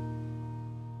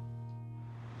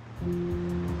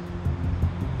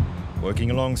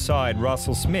 Working alongside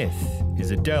Russell Smith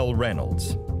is Adele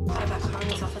Reynolds. Outback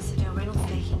Coroner's office, Adele Reynolds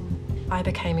speaking. I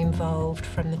became involved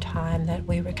from the time that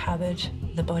we recovered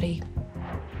the body.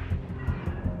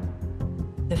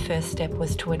 The first step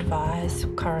was to advise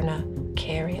Coroner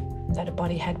Carey that a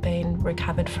body had been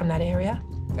recovered from that area.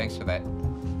 Thanks for that.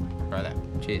 Right up.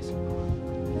 Cheers.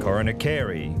 Coroner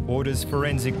Carey orders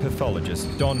forensic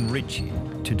pathologist Don Ritchie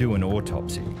to do an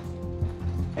autopsy.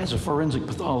 As a forensic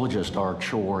pathologist, our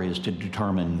chore is to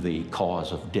determine the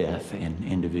cause of death in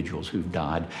individuals who've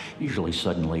died, usually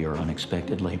suddenly or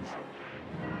unexpectedly.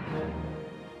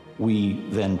 We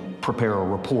then prepare a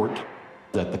report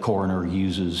that the coroner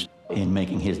uses in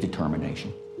making his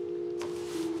determination.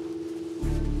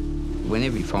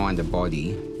 Whenever you find a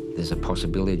body, there's a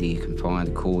possibility you can find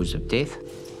a cause of death,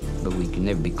 but we can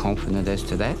never be confident as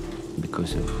to that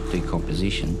because of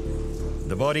decomposition.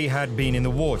 The body had been in the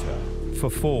water for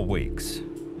 4 weeks.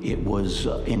 It was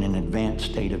in an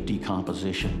advanced state of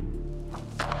decomposition.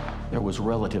 There was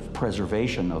relative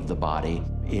preservation of the body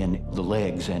in the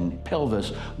legs and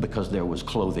pelvis because there was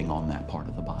clothing on that part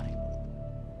of the body.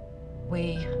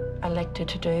 We elected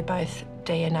to do both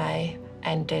DNA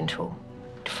and dental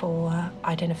for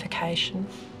identification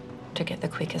to get the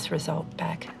quickest result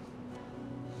back.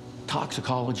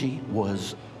 Toxicology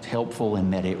was helpful in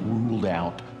that it ruled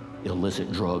out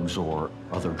illicit drugs or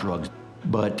other drugs,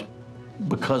 but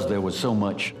because there was so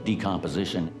much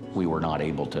decomposition, we were not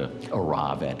able to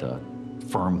arrive at a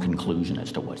firm conclusion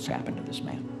as to what's happened to this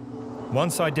man.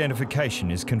 Once identification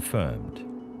is confirmed,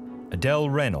 Adele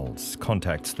Reynolds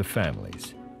contacts the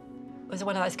families. It was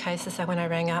one of those cases, so when I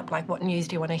rang up, like, what news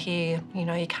do you want to hear? You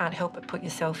know, you can't help but put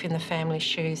yourself in the family's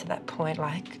shoes at that point.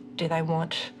 Like, do they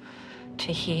want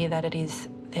to hear that it is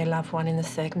their loved one in the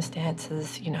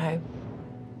circumstances? You know,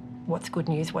 what's good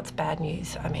news, what's bad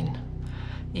news? I mean,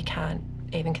 you can't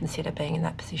even consider being in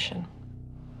that position.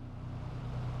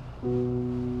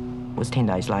 It was 10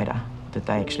 days later that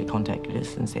they actually contacted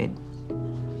us and said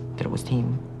that it was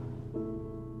Tim.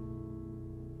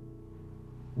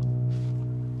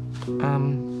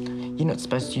 You're not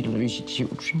supposed to lose your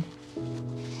children.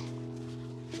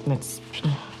 That's...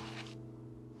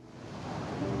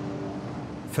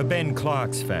 For Ben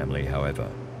Clark's family, however,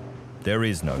 there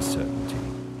is no certainty.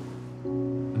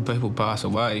 People pass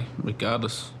away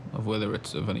regardless of whether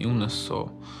it's of an illness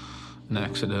or an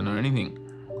accident or anything.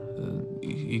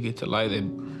 You get to lay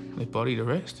their body to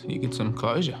rest. You get some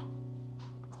closure.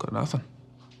 I've got nothing.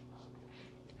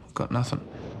 I've got nothing.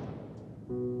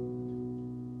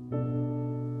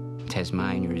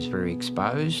 Tasmania is very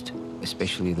exposed,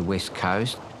 especially the west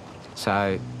coast.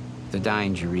 So the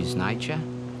danger is nature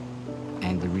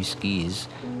and the risk is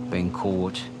being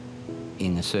caught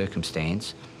in a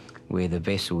circumstance where the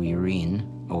vessel you're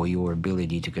in or your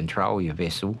ability to control your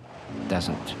vessel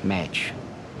doesn't match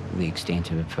the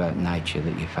extent of nature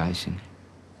that you're facing.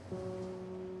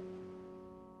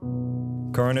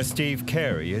 Coroner Steve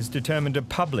Carey has determined a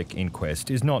public inquest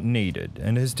is not needed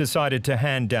and has decided to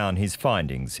hand down his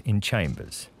findings in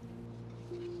chambers.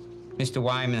 Mr.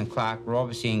 Wayman and Clark were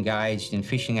obviously engaged in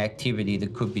fishing activity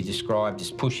that could be described as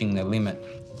pushing the limit.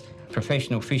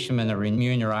 Professional fishermen are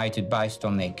remunerated based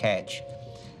on their catch.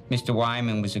 Mr.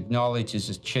 Wayman was acknowledged as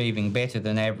achieving better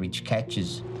than average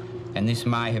catches, and this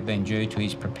may have been due to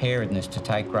his preparedness to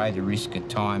take greater risk at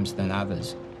times than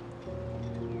others.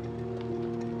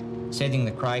 Setting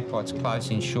the cray pots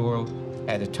close inshore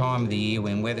at a time of the year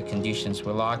when weather conditions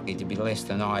were likely to be less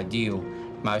than ideal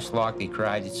most likely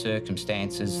created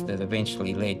circumstances that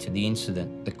eventually led to the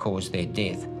incident that caused their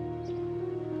death.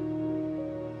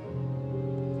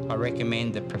 I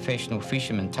recommend that professional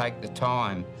fishermen take the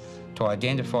time to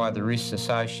identify the risks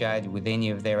associated with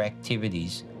any of their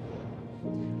activities,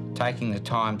 taking the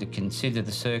time to consider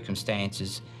the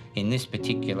circumstances in this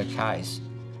particular case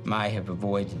may have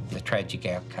avoided the tragic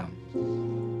outcome.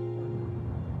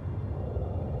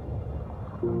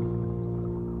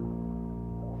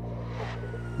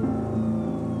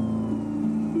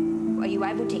 Are you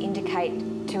able to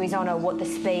indicate to His Honour what the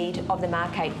speed of the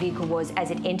Mark 8 vehicle was as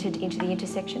it entered into the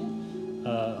intersection?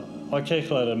 I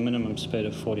calculated a minimum speed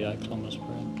of 48 kilometres per hour.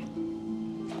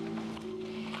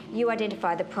 You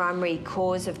identify the primary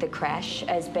cause of the crash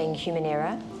as being human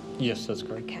error? Yes, that's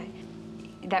correct. Okay.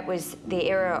 That was the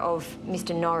error of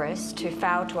Mr. Norris to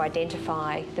fail to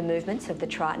identify the movements of the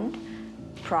Triton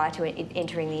prior to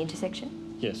entering the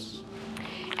intersection? Yes.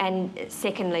 And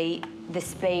secondly, the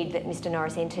speed that Mr.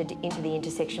 Norris entered into the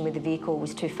intersection with the vehicle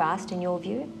was too fast in your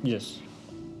view? Yes.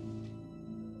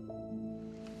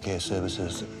 Care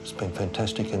Services has been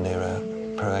fantastic in their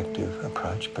proactive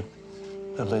approach, but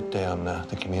they let down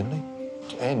the community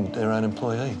and their own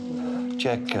employee,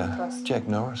 Jack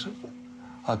Norris.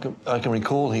 I can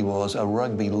recall he was a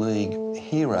rugby league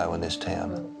hero in this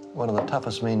town, one of the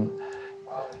toughest men,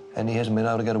 and he hasn't been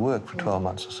able to go to work for 12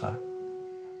 months or so.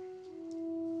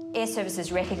 Air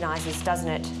Services recognises, doesn't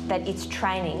it, that its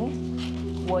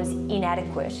training was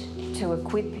inadequate to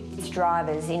equip its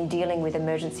drivers in dealing with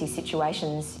emergency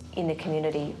situations in the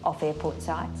community off airport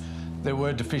sites? There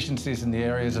were deficiencies in the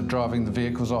areas of driving the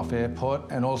vehicles off airport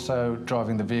and also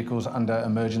driving the vehicles under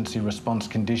emergency response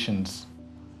conditions.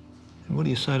 And what do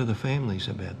you say to the families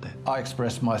about that? I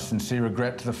expressed my sincere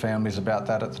regret to the families about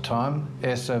that at the time.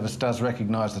 Air Service does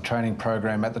recognise the training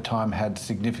program at the time had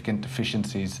significant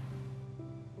deficiencies,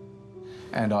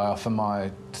 and I offer my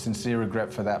sincere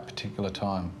regret for that particular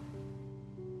time.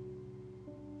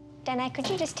 Danae, could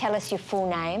you just tell us your full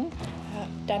name?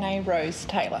 Danae Rose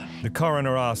Taylor. The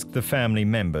coroner asked the family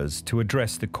members to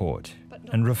address the court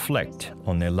and reflect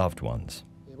on their loved ones.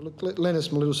 Yeah, well, look,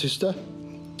 Lenna's my little sister.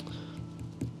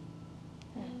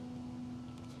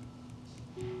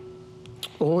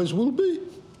 Always will be.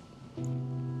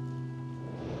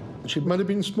 She might have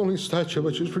been small in stature,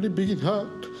 but she was pretty big in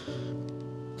heart.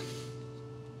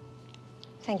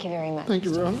 Thank you very much. Thank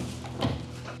you, Your Honour.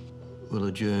 We'll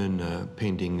adjourn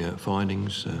pending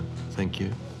findings. Thank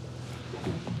you.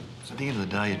 So at the end of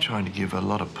the day, you're trying to give a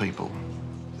lot of people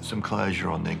some closure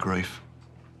on their grief.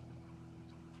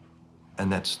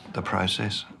 And that's the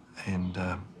process. And,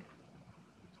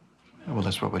 well,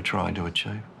 that's what we're trying to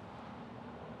achieve.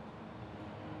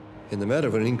 In the matter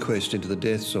of an inquest into the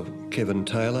deaths of Kevin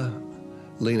Taylor,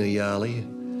 Lena Yarley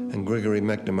and Gregory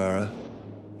McNamara,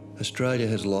 Australia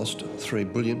has lost 3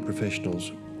 brilliant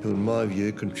professionals who, in my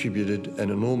view, contributed an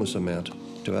enormous amount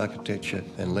to architecture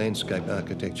and landscape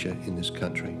architecture in this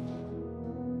country.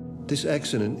 This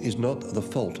accident is not the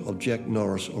fault of Jack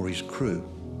Norris or his crew.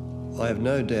 I have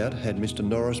no doubt had Mr.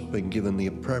 Norris been given the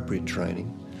appropriate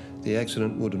training, the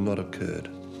accident would have not occurred.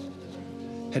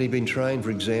 Had he been trained,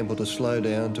 for example, to slow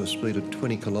down to a speed of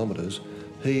 20 kilometres,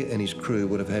 he and his crew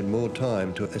would have had more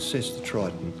time to assess the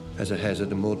Triton as a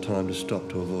hazard and more time to stop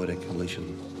to avoid a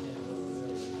collision.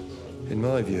 In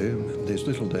my view, there's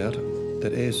little doubt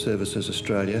that Air Services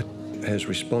Australia has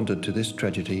responded to this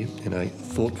tragedy in a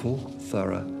thoughtful,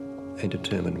 thorough and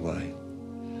determined way.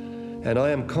 And I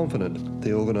am confident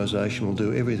the organisation will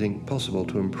do everything possible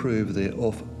to improve their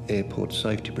off-airport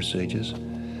safety procedures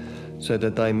so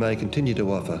that they may continue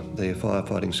to offer their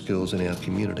firefighting skills in our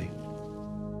community.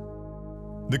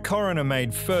 The coroner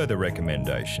made further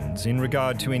recommendations in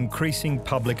regard to increasing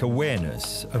public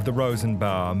awareness of the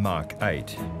Rosenbauer Mark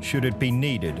 8, should it be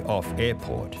needed off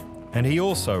airport, and he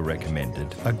also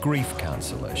recommended a grief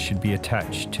counsellor should be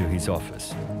attached to his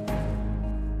office.